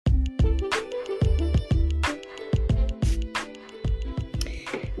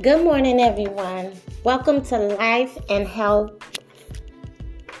Good morning, everyone. Welcome to Life and Health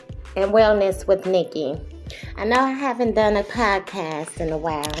and Wellness with Nikki. I know I haven't done a podcast in a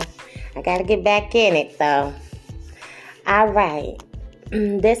while. I got to get back in it, though. All right.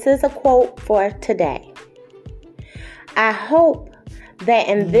 This is a quote for today. I hope that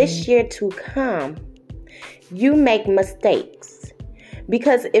in this year to come, you make mistakes.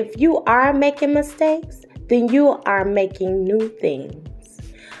 Because if you are making mistakes, then you are making new things.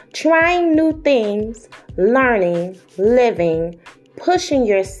 Trying new things, learning, living, pushing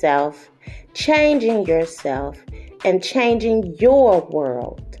yourself, changing yourself, and changing your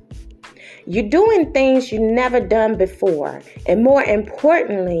world. You're doing things you've never done before. And more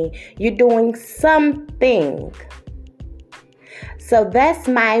importantly, you're doing something. So that's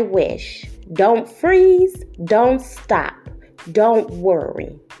my wish. Don't freeze. Don't stop. Don't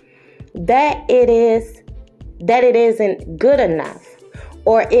worry. That it isn't good enough.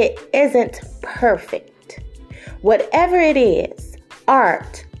 Or it isn't perfect. Whatever it is,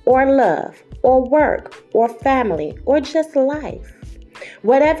 art or love or work or family or just life,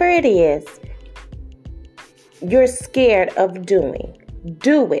 whatever it is you're scared of doing,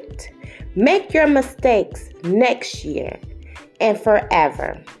 do it. Make your mistakes next year and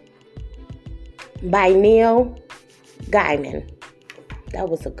forever. By Neil Gaiman. That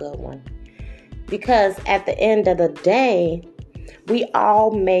was a good one. Because at the end of the day, we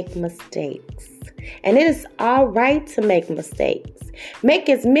all make mistakes. And it is all right to make mistakes. Make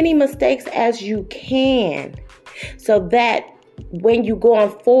as many mistakes as you can so that when you're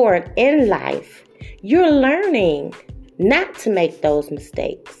going forward in life, you're learning not to make those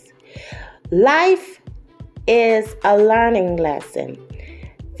mistakes. Life is a learning lesson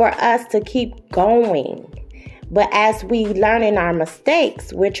for us to keep going. But as we learn in our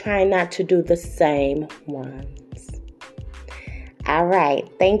mistakes, we're trying not to do the same ones. All right.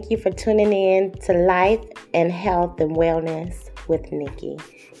 Thank you for tuning in to Life and Health and Wellness with Nikki.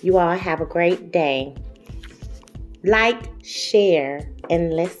 You all have a great day. Like, share,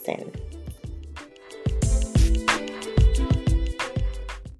 and listen.